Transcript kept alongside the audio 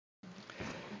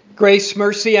Grace,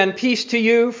 mercy, and peace to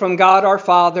you from God our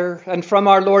Father and from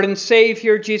our Lord and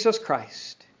Savior, Jesus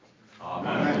Christ.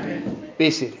 Amen.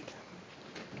 Be seated.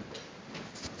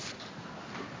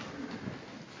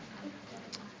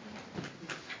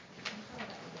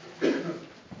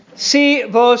 Si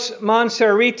vos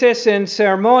manseritis in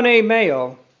sermone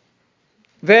meo,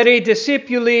 veri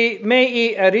discipuli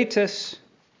mei eritis,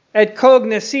 et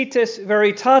cognoscitis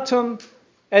veritatum,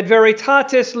 et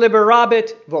veritatis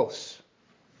liberabit vos.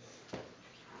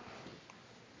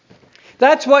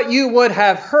 That's what you would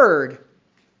have heard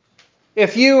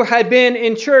if you had been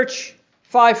in church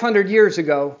 500 years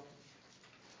ago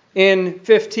in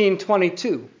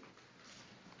 1522.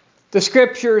 The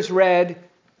scriptures read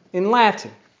in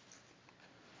Latin.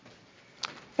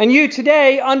 And you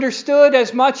today understood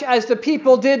as much as the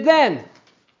people did then.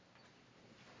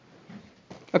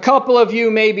 A couple of you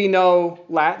maybe know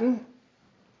Latin.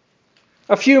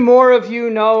 A few more of you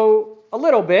know a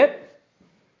little bit.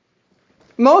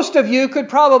 Most of you could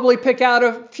probably pick out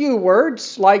a few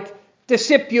words like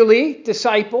discipuli,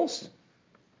 disciples,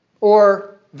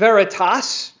 or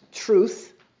veritas,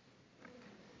 truth.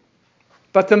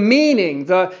 But the meaning,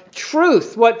 the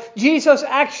truth, what Jesus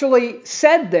actually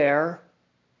said there,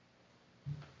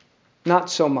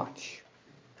 not so much.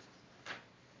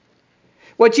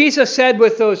 What Jesus said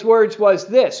with those words was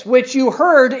this, which you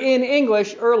heard in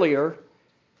English earlier.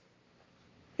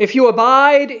 If you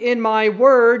abide in my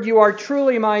word, you are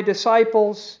truly my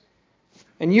disciples,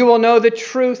 and you will know the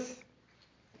truth,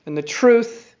 and the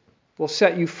truth will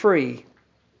set you free.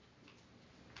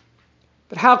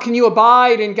 But how can you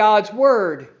abide in God's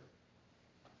word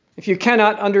if you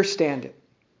cannot understand it?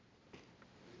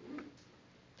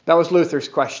 That was Luther's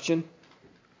question.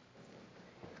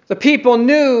 The people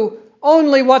knew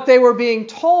only what they were being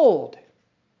told,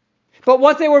 but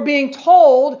what they were being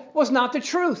told was not the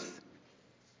truth.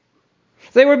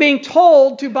 They were being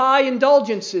told to buy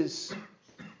indulgences.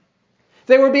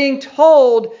 They were being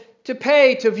told to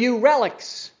pay to view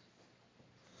relics.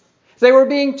 They were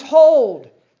being told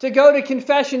to go to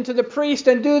confession to the priest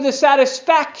and do the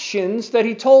satisfactions that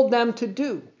he told them to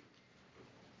do.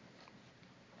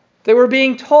 They were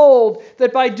being told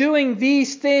that by doing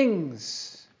these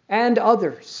things and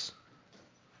others,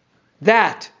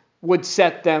 that would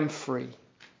set them free.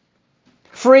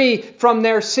 Free from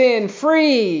their sin,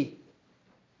 free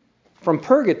from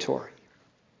purgatory.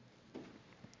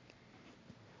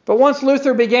 But once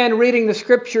Luther began reading the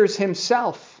scriptures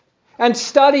himself and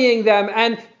studying them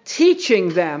and teaching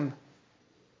them,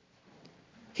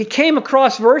 he came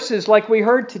across verses like we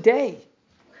heard today.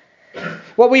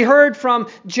 What we heard from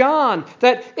John,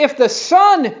 that if the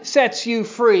Son sets you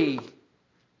free,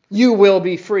 you will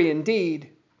be free indeed.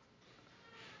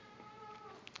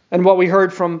 And what we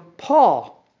heard from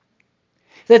Paul,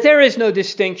 that there is no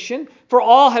distinction, for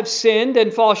all have sinned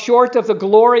and fall short of the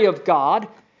glory of God,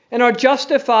 and are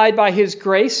justified by His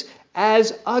grace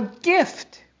as a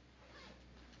gift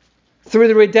through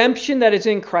the redemption that is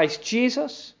in Christ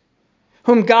Jesus,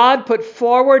 whom God put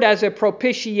forward as a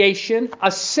propitiation,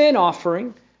 a sin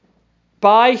offering,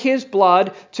 by His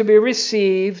blood to be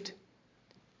received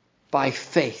by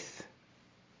faith.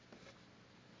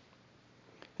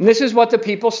 And this is what the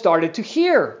people started to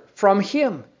hear from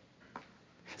Him.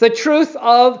 The truth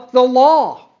of the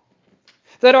law,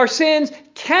 that our sins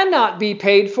cannot be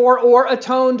paid for or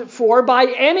atoned for by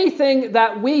anything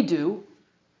that we do,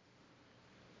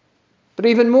 but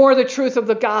even more the truth of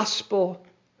the gospel,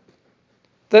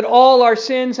 that all our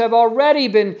sins have already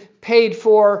been paid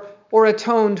for or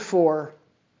atoned for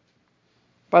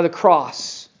by the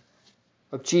cross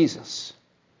of Jesus.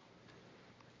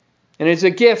 And as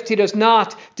a gift, He does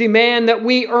not demand that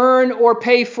we earn or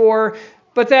pay for,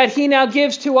 but that He now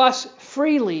gives to us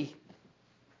freely,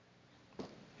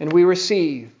 and we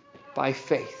receive by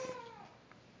faith.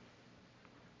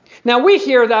 Now, we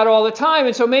hear that all the time,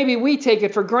 and so maybe we take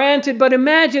it for granted, but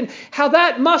imagine how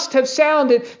that must have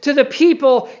sounded to the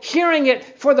people hearing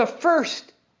it for the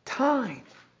first time.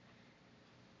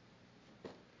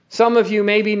 Some of you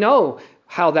maybe know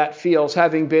how that feels,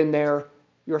 having been there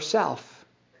yourself.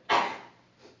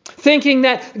 Thinking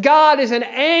that God is an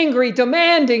angry,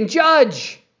 demanding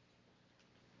judge,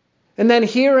 and then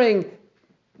hearing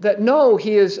that no,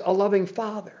 He is a loving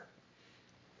Father.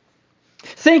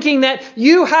 Thinking that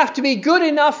you have to be good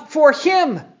enough for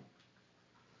Him,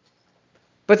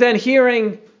 but then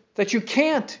hearing that you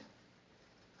can't.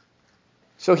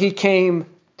 So He came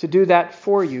to do that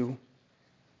for you.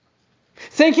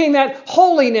 Thinking that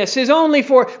holiness is only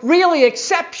for really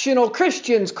exceptional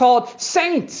Christians called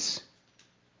saints.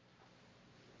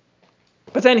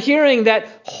 But then hearing that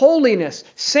holiness,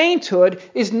 sainthood,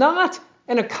 is not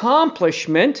an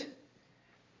accomplishment,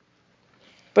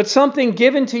 but something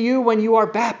given to you when you are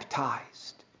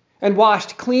baptized and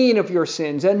washed clean of your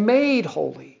sins and made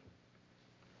holy.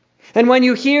 And when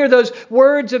you hear those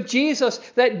words of Jesus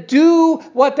that do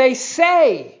what they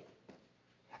say,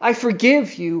 I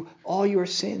forgive you all your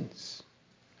sins.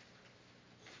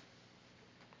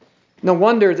 No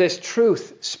wonder this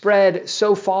truth spread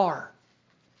so far,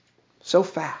 so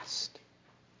fast.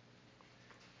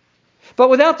 But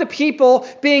without the people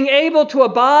being able to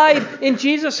abide in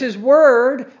Jesus'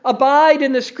 word, abide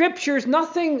in the Scriptures,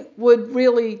 nothing would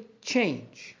really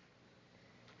change.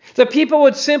 The people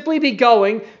would simply be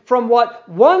going from what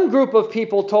one group of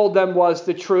people told them was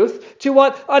the truth to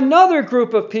what another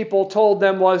group of people told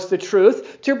them was the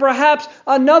truth to perhaps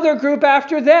another group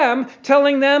after them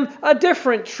telling them a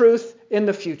different truth in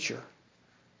the future.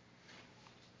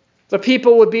 The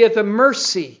people would be at the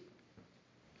mercy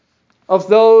of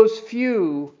those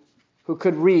few who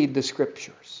could read the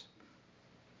Scriptures.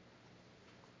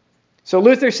 So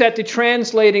Luther set to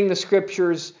translating the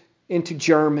Scriptures into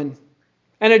German,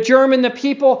 and a German the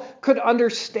people could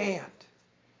understand,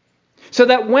 so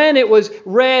that when it was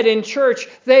read in church,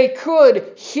 they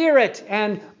could hear it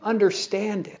and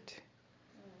understand it.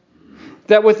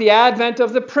 That with the advent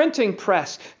of the printing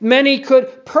press, many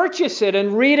could purchase it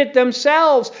and read it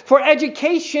themselves, for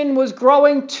education was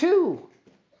growing too,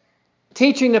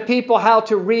 teaching the people how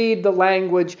to read the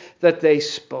language that they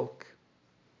spoke.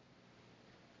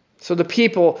 So the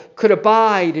people could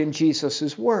abide in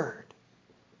Jesus' word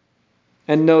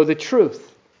and know the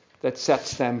truth that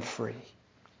sets them free.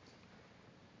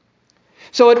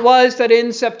 So it was that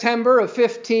in September of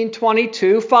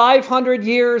 1522, 500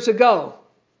 years ago,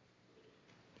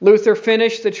 Luther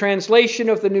finished the translation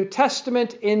of the New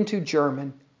Testament into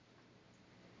German.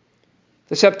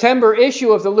 The September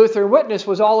issue of the Lutheran Witness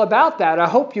was all about that. I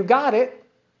hope you got it.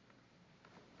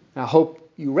 I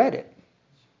hope you read it.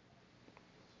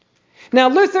 Now,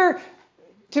 Luther,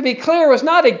 to be clear, was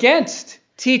not against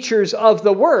teachers of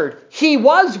the word. He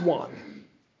was one.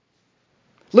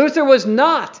 Luther was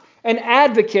not an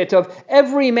advocate of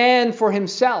every man for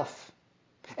himself,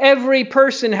 every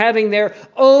person having their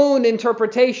own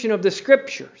interpretation of the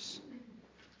Scriptures.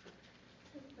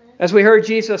 As we heard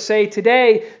Jesus say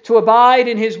today, to abide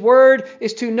in His word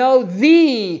is to know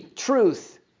the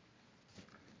truth,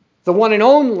 the one and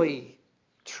only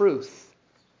truth,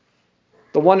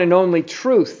 the one and only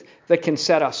truth that can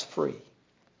set us free.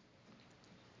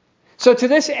 So to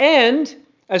this end,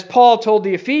 as Paul told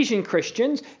the Ephesian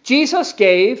Christians, Jesus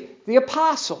gave the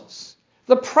apostles,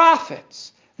 the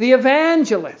prophets, the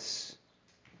evangelists,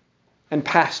 and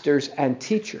pastors and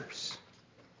teachers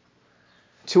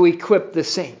to equip the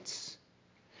saints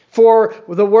for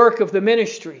the work of the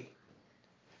ministry,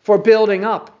 for building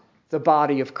up the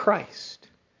body of Christ.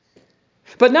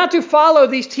 But not to follow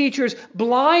these teachers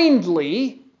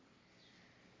blindly,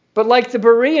 but like the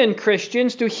Berean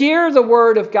Christians, to hear the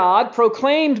word of God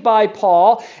proclaimed by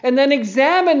Paul and then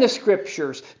examine the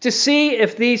Scriptures to see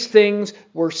if these things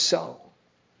were so.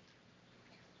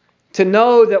 To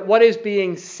know that what is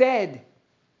being said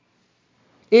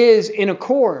is in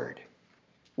accord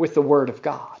with the word of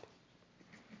God.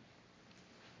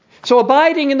 So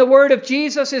abiding in the word of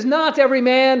Jesus is not every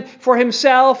man for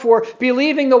himself or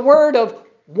believing the word of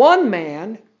one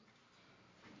man,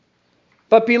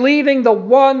 but believing the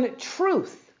one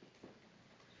truth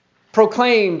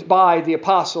proclaimed by the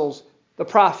apostles, the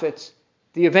prophets,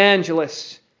 the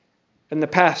evangelists, and the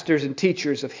pastors and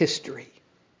teachers of history.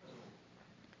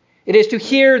 It is to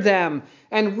hear them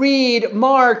and read,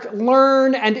 mark,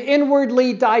 learn, and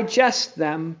inwardly digest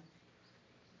them.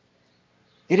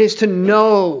 It is to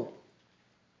know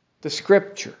the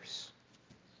Scriptures.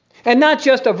 And not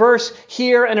just a verse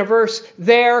here and a verse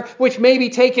there, which may be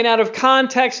taken out of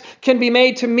context, can be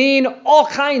made to mean all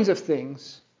kinds of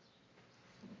things.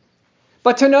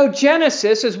 But to know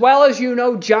Genesis as well as you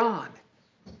know John.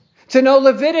 To know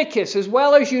Leviticus as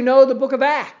well as you know the book of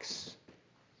Acts.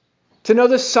 To know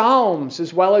the Psalms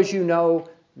as well as you know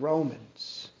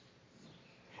Romans.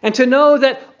 And to know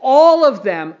that all of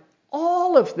them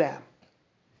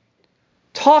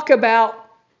talk about,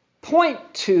 point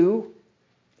to,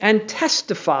 and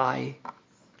testify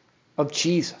of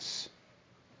Jesus.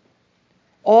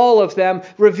 All of them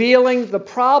revealing the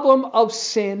problem of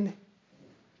sin,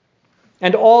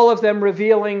 and all of them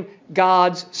revealing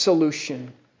God's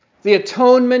solution, the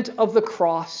atonement of the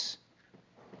cross,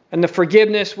 and the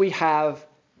forgiveness we have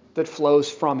that flows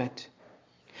from it.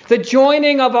 The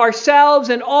joining of ourselves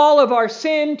and all of our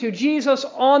sin to Jesus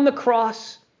on the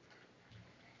cross,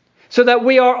 so that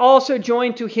we are also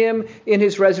joined to Him in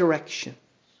His resurrection,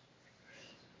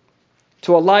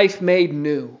 to a life made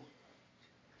new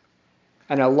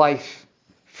and a life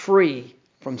free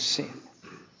from sin.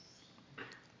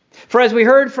 For as we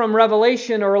heard from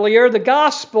Revelation earlier, the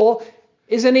gospel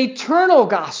is an eternal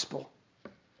gospel.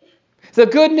 The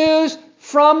good news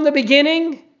from the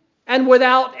beginning and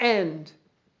without end,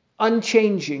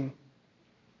 unchanging.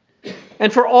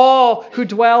 And for all who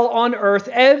dwell on earth,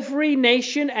 every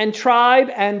nation and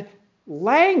tribe and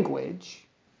language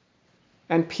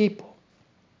and people.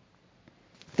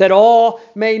 That all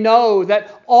may know,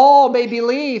 that all may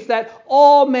believe, that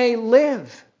all may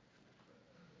live.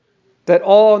 That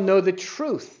all know the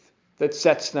truth that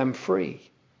sets them free.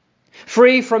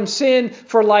 Free from sin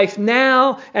for life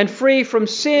now, and free from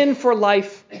sin for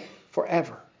life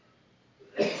forever.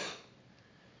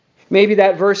 Maybe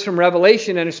that verse from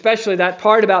Revelation, and especially that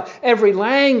part about every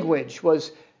language,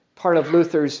 was part of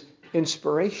Luther's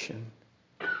inspiration.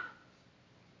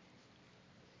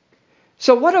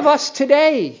 So what of us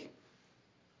today,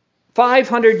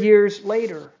 500 years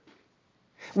later?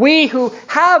 We who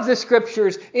have the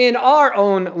Scriptures in our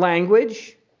own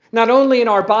language, not only in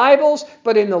our Bibles,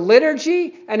 but in the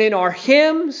liturgy and in our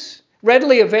hymns,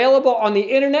 readily available on the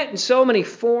internet in so many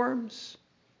forms.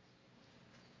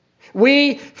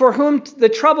 We, for whom the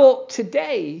trouble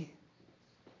today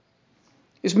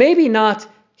is maybe not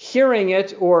hearing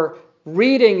it or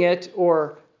reading it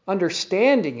or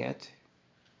understanding it,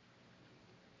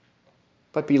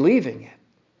 but believing it.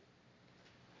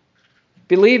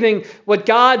 Believing what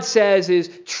God says is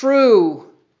true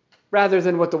rather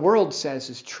than what the world says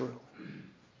is true.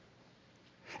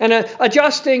 And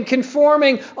adjusting,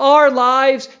 conforming our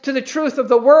lives to the truth of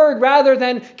the Word rather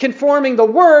than conforming the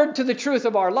Word to the truth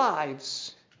of our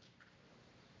lives.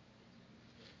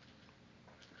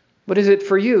 What is it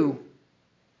for you?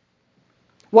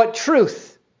 What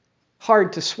truth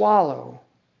hard to swallow?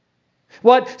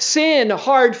 What sin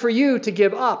hard for you to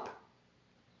give up?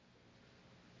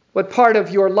 What part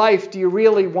of your life do you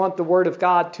really want the Word of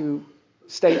God to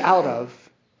stay out of?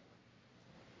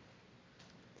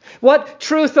 What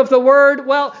truth of the Word?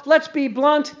 Well, let's be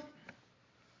blunt.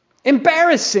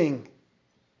 Embarrassing.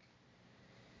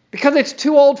 Because it's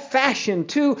too old-fashioned,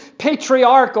 too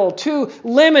patriarchal, too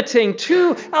limiting,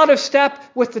 too out of step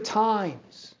with the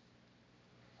times.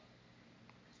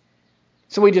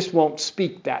 So we just won't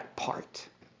speak that part.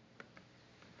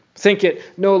 Think it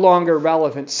no longer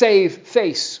relevant. Save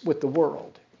face with the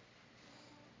world.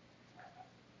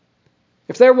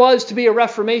 If there was to be a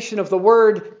reformation of the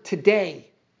Word today,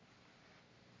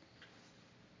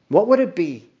 what would it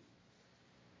be?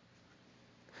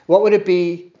 What would it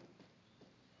be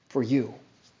for you?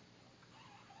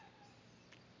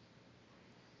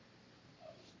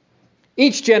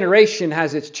 Each generation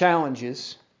has its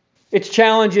challenges. Its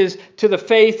challenges to the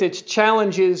faith, its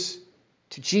challenges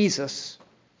to Jesus.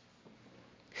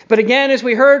 But again, as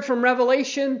we heard from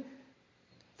Revelation,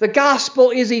 the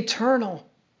gospel is eternal.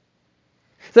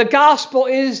 The gospel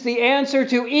is the answer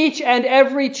to each and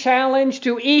every challenge,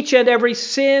 to each and every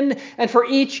sin, and for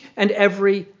each and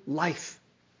every life.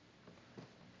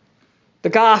 The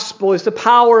gospel is the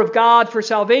power of God for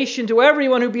salvation to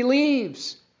everyone who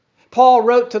believes. Paul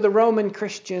wrote to the Roman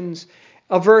Christians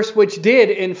a verse which did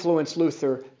influence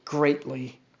Luther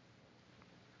greatly.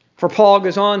 For Paul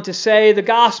goes on to say, the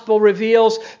gospel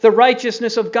reveals the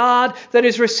righteousness of God that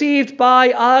is received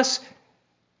by us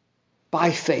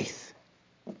by faith.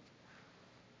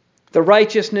 The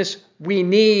righteousness we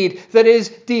need, that is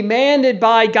demanded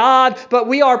by God, but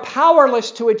we are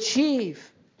powerless to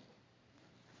achieve,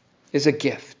 is a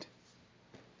gift.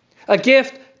 A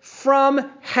gift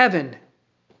from heaven.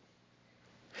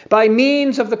 By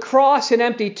means of the cross and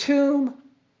empty tomb,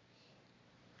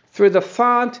 through the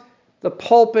font, the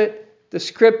pulpit, the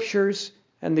Scriptures,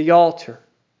 and the altar.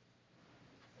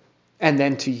 And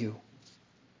then to you.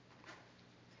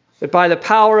 That by the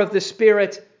power of the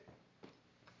Spirit,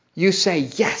 you say,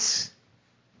 yes,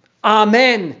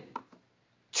 amen,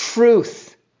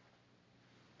 truth.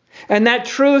 And that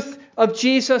truth of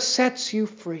Jesus sets you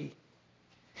free.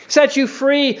 Sets you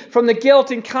free from the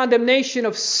guilt and condemnation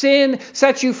of sin.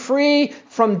 Sets you free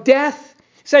from death.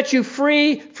 Sets you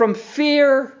free from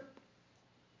fear.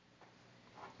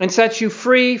 And sets you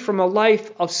free from a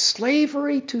life of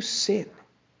slavery to sin.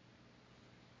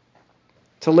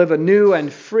 To live a new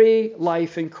and free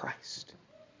life in Christ.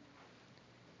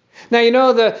 Now, you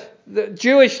know, the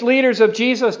Jewish leaders of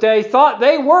Jesus' day thought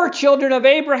they were children of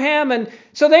Abraham, and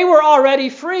so they were already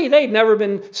free. They'd never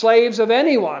been slaves of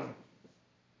anyone.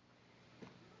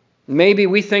 Maybe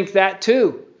we think that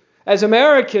too. As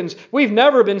Americans, we've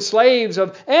never been slaves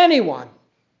of anyone.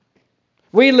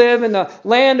 We live in the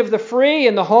land of the free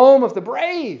and the home of the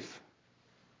brave.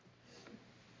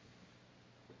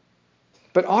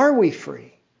 But are we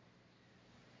free?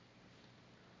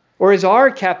 Or is our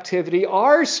captivity,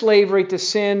 our slavery to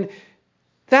sin,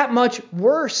 that much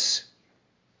worse?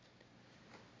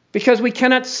 Because we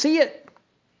cannot see it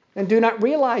and do not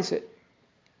realize it.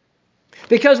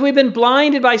 Because we've been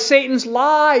blinded by Satan's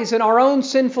lies and our own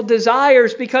sinful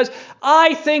desires. Because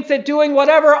I think that doing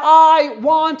whatever I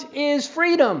want is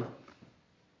freedom.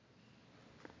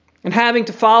 And having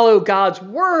to follow God's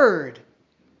word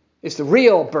is the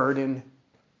real burden,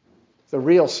 the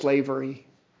real slavery.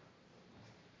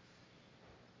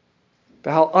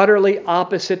 But how utterly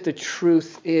opposite the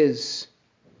truth is.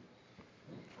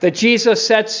 That Jesus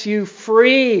sets you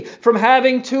free from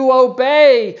having to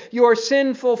obey your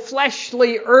sinful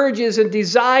fleshly urges and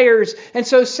desires, and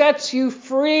so sets you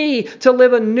free to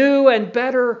live a new and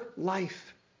better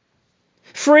life.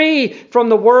 Free from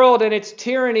the world and its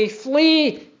tyranny.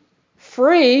 Free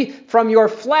from your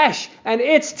flesh and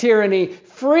its tyranny.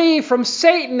 Free from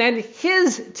Satan and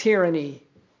his tyranny.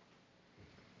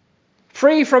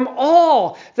 Free from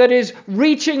all that is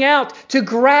reaching out to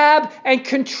grab and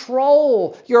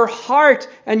control your heart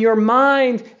and your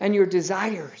mind and your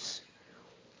desires.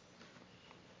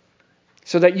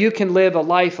 So that you can live a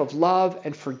life of love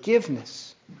and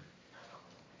forgiveness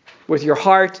with your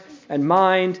heart and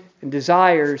mind and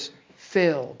desires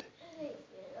filled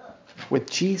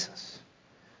with Jesus.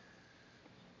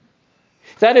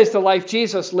 That is the life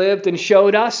Jesus lived and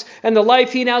showed us, and the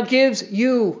life he now gives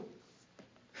you.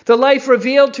 The life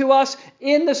revealed to us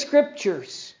in the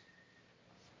Scriptures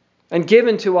and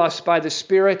given to us by the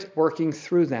Spirit working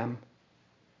through them.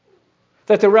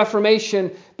 That the Reformation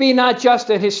be not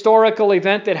just a historical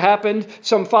event that happened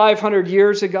some 500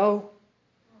 years ago,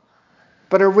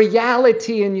 but a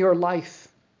reality in your life.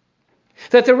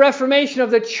 That the Reformation of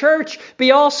the church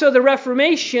be also the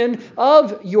Reformation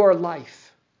of your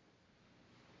life.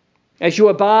 As you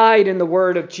abide in the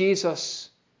word of Jesus,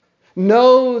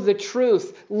 know the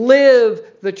truth, live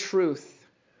the truth,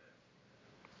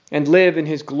 and live in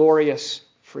his glorious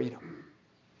freedom.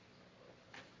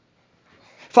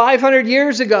 500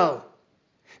 years ago,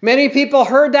 many people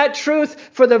heard that truth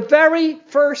for the very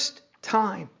first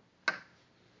time.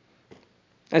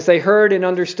 As they heard and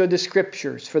understood the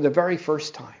Scriptures for the very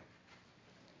first time.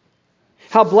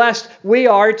 How blessed we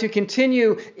are to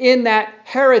continue in that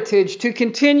heritage, to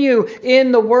continue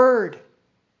in the Word.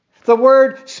 The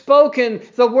Word spoken,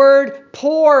 the Word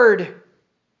poured.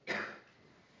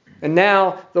 And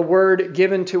now the Word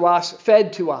given to us,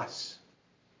 fed to us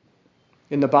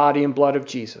in the body and blood of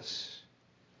Jesus.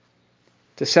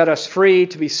 To set us free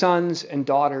to be sons and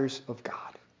daughters of God.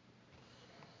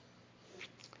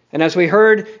 And as we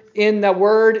heard in the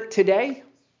Word today,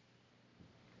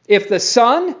 if the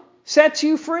Son sets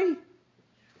you free,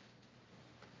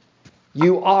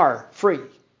 you are free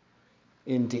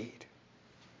indeed.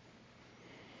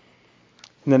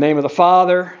 In the name of the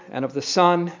Father, and of the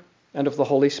Son, and of the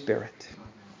Holy Spirit.